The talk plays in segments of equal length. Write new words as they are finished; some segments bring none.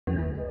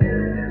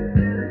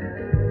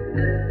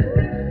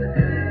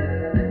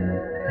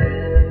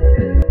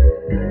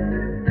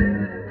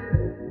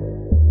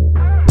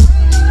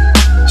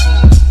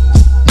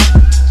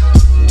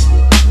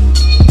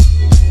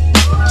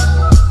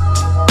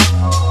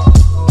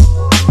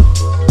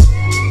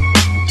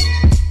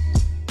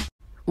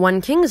When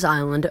Kings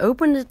Island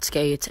opened its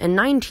gates in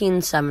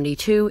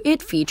 1972,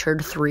 it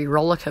featured 3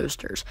 roller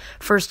coasters.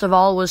 First of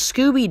all was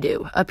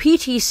Scooby-Doo, a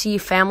PTC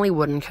family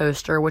wooden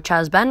coaster which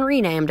has been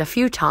renamed a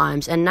few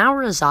times and now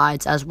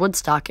resides as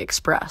Woodstock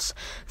Express.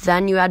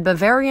 Then you had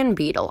Bavarian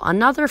Beetle,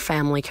 another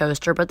family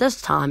coaster, but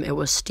this time it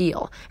was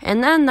steel.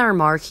 And then their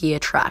marquee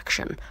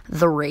attraction,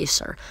 the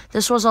Racer.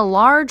 This was a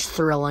large,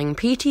 thrilling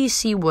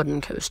PTC wooden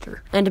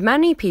coaster. And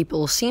many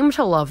people seem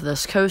to love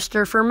this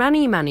coaster for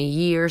many, many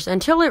years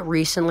until it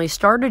recently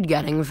started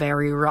getting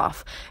very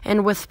rough,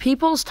 and with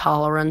people's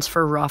tolerance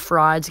for rough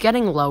rides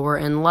getting lower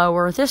and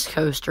lower, this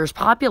coaster's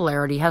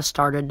popularity has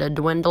started to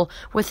dwindle,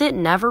 with it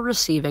never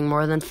receiving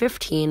more than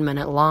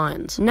 15-minute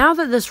lines. Now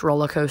that this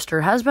roller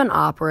coaster has been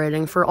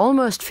operating for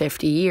almost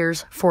 50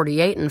 years,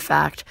 48 in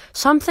fact,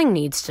 something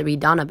needs to be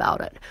done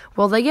about it.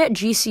 Will they get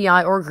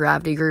GCI or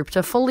Gravity Group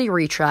to fully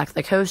retrack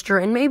the coaster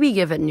and maybe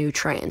give it new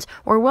trains,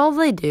 or will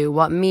they do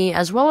what me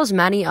as well as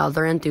many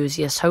other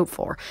enthusiasts hope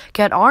for,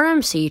 get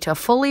RMC to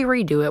fully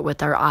redo it with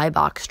their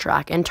iBox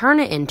track and turn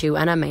it into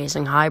an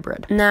amazing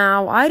hybrid?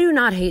 Now, I do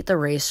not hate the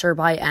Racer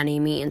by any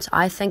means.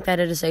 I think that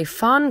it is a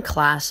fun,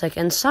 classic,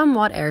 and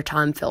somewhat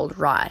airtime-filled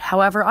ride.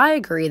 However, I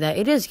agree that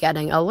it is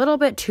getting a little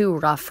bit too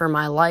rough for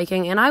my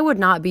liking, and I would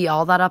not be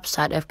all that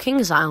upset if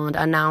Kings Island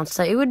announced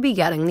that it would be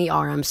getting the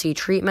RMC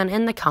treatment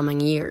in the coming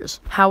years.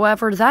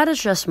 However, that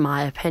is just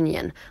my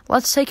opinion.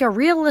 Let's take a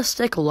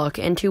realistic look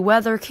into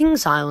whether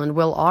Kings Island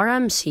will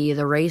RMC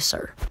the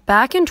Racer.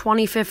 Back in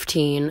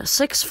 2015,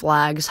 Six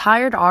Flags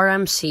hired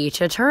RMC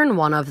to turn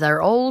one of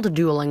their old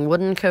dueling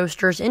wooden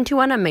coasters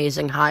into an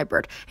amazing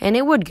hybrid, and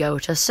it would go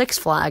to Six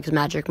Flags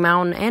Magic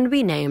Mountain and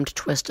be named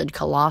Twisted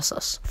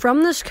Colossus.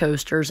 From this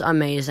coaster's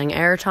amazing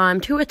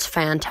airtime to its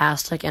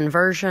fantastic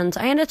inversions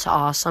and its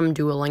awesome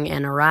dueling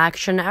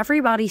interaction,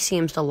 everybody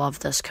seems to love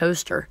this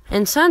coaster.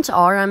 And since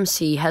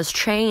RMC has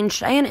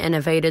changed and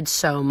innovated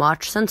so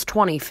much since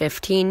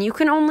 2015, you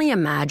can only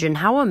imagine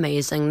how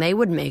amazing they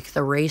would make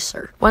the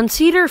Racer. When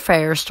Cedar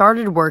Fair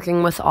started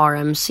working with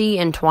RMC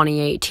in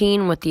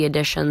 2018 with the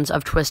additions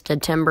of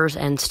Twisted Timbers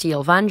and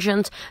Steel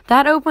Vengeance,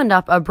 that opened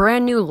up a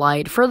brand new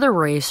light for the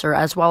Racer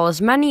as well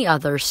as many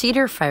other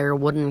Cedar Fair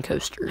wooden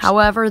coasters.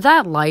 However,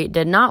 that light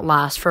did not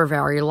last for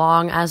very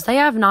long, as they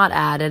have not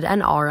added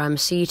an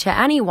RMC to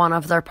any one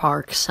of their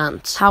parks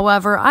since.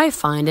 However, I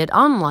find it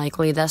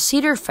unlikely that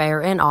Cedar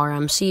Fair and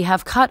RMC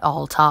have cut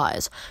all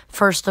ties.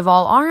 First of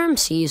all,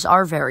 RMCs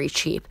are very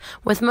cheap,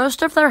 with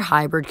most of their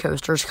hybrid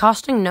coasters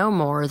costing no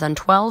more than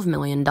 $12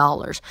 million,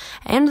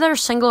 and their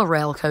single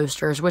rail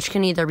coasters, which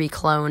can either be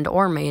cloned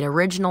or made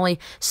originally,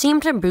 seem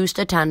to boost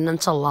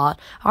attendance a lot,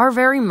 are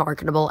very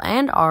marketable,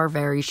 and are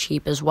very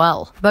cheap as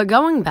well. But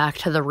going back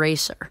to the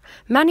Racer,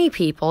 many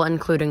people,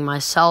 including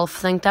myself,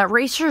 think that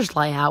Racer's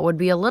layout would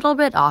be a little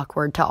bit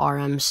awkward to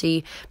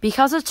RMC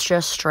because it's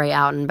just straight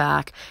out and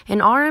back,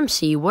 and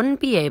RMC wouldn't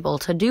be able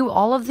to do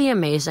all of the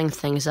amazing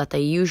things that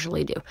they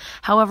usually do.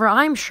 However,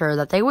 I'm sure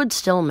that they would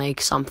still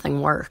make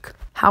something work.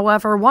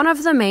 However, one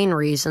of the main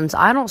reasons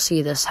I don't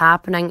see this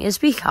happening is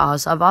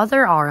because of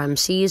other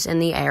RMCs in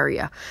the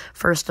area.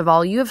 First of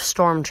all, you have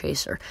Storm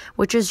Chaser,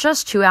 which is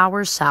just 2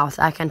 hours south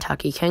at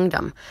Kentucky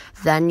Kingdom.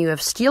 Then you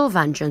have Steel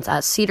Vengeance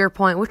at Cedar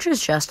Point, which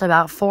is just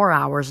about 4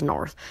 hours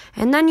north.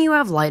 And then you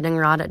have Lightning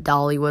Rod at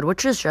Dollywood,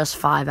 which is just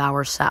 5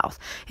 hours south.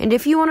 And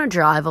if you want to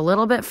drive a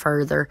little bit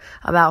further,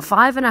 about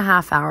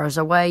 5.5 hours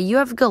away, you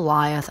have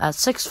Goliath at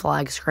Six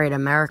Flags Great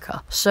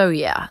America. So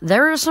yeah,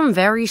 there is some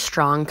very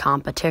strong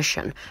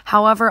competition.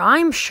 However,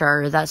 I'm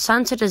sure that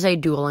since it is a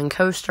dueling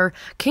coaster,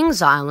 Kings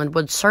Island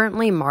would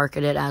certainly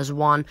market it as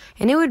one,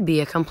 and it would be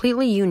a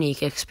completely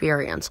unique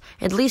experience,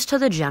 at least to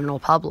the general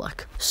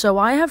public. So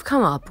I have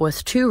come up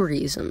with 2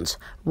 reasons.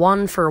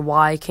 One for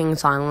why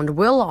Kings Island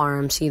will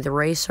RMC the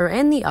Racer,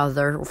 and the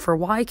other for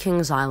why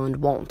Kings Island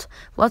won't.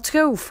 Let's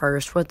go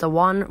first with the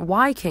one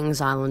why Kings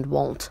Island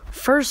won't.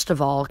 First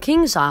of all,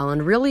 Kings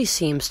Island really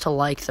seems to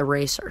like the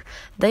Racer.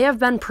 They have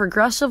been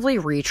progressively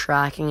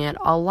retracking it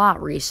a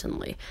lot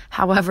recently.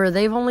 However,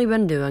 they've only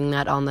been doing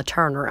that on the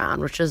turnaround,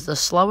 which is the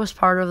slowest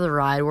part of the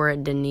ride where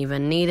it didn't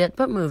even need it,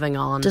 but moving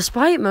on.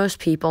 Despite most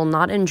people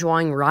not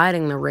enjoying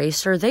riding the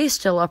Racer, they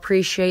still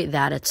appreciate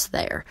that it's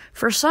there.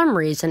 For some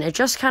reason, it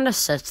just kind of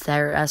sits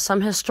there as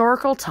some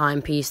historical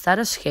timepiece that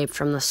escaped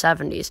from the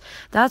 70s.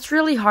 That's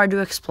really hard to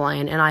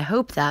explain, and I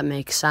hope that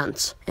makes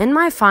sense. And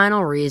my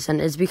final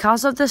reason is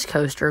because of this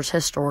coaster's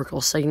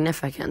historical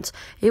significance.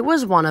 It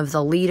was one of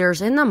the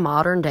leaders in the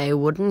modern-day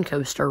wooden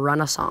coaster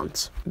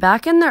renaissance.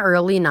 Back in the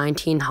early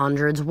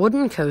 1900s,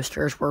 wooden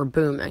coasters were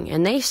booming,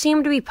 and they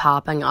seemed to be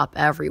popping up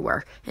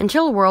everywhere,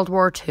 until World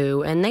War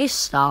II, and they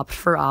stopped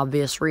for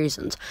obvious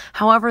reasons.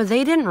 However,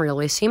 they didn't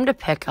really seem to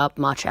pick up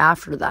much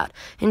after that,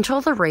 until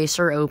the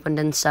Racer opened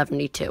in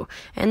 72,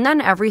 and then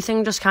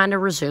everything just kind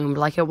of resumed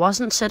like it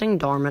wasn't sitting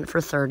dormant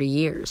for 30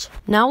 years.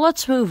 Now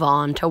let's move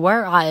on to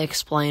where I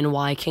explain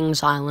why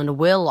Kings Island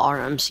will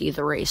RMC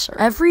the racer.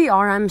 Every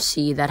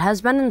RMC that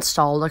has been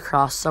installed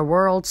across the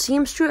world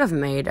seems to have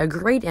made a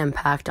great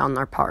impact on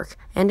their park,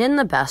 and in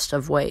the best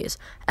of ways.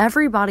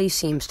 Everybody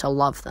seems to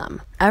love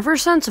them. Ever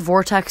since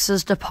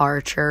Vortex's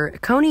departure,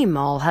 Coney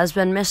Mall has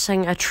been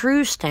missing a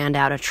true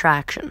standout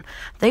attraction.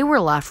 They were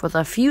left with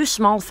a few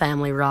small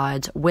family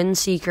rides,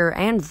 Windseeker,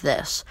 and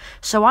this.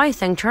 So I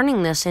think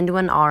turning this into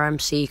an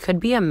RMC could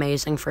be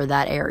amazing for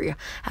that area,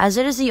 as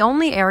it is the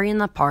only area in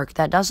the park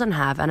that doesn't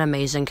have an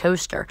amazing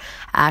coaster.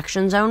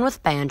 Action Zone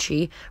with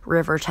Banshee,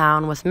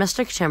 Rivertown with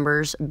Mystic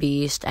Timbers,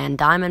 Beast, and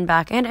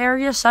Diamondback, and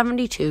Area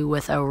 72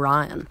 with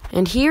Orion.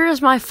 And here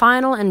is my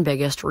final and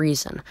biggest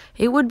reason.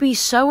 It would be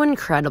so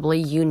incredibly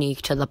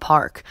unique to the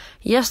park.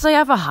 Yes, they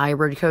have a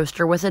hybrid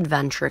coaster with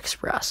Adventure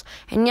Express,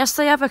 and yes,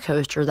 they have a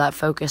coaster that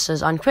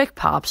focuses on quick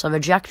pops of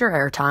ejector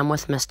airtime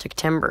with Mystic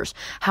Timbers.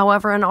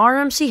 However, an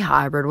RMC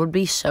hybrid would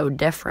be so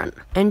different.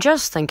 And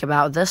just think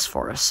about this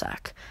for a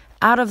sec.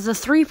 Out of the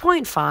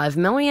 3.5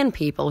 million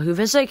people who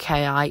visit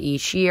KI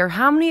each year,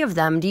 how many of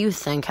them do you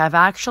think have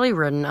actually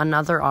ridden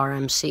another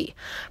RMC?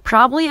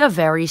 Probably a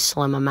very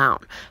slim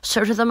amount.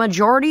 So to the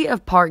majority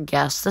of park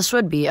guests, this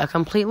would be a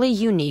completely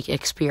unique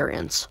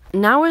experience.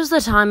 Now is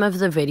the time of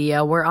the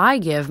video where I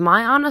give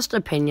my honest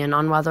opinion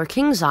on whether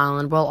Kings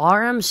Island will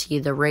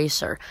RMC the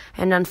racer,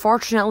 and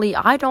unfortunately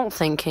I don't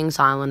think Kings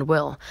Island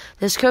will.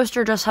 This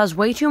coaster just has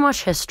way too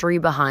much history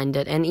behind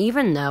it, and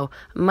even though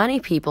many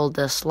people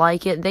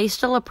dislike it, they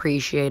still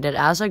appreciate it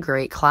as a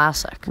great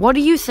classic. What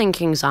do you think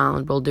Kings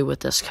Island will do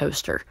with this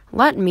coaster?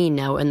 Let me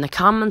know in the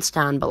comments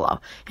down below,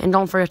 and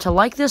don't forget to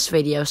like this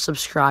video,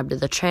 subscribe to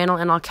the channel,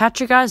 and I'll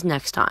catch you guys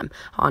next time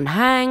on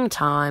Hang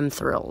Time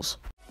Thrills.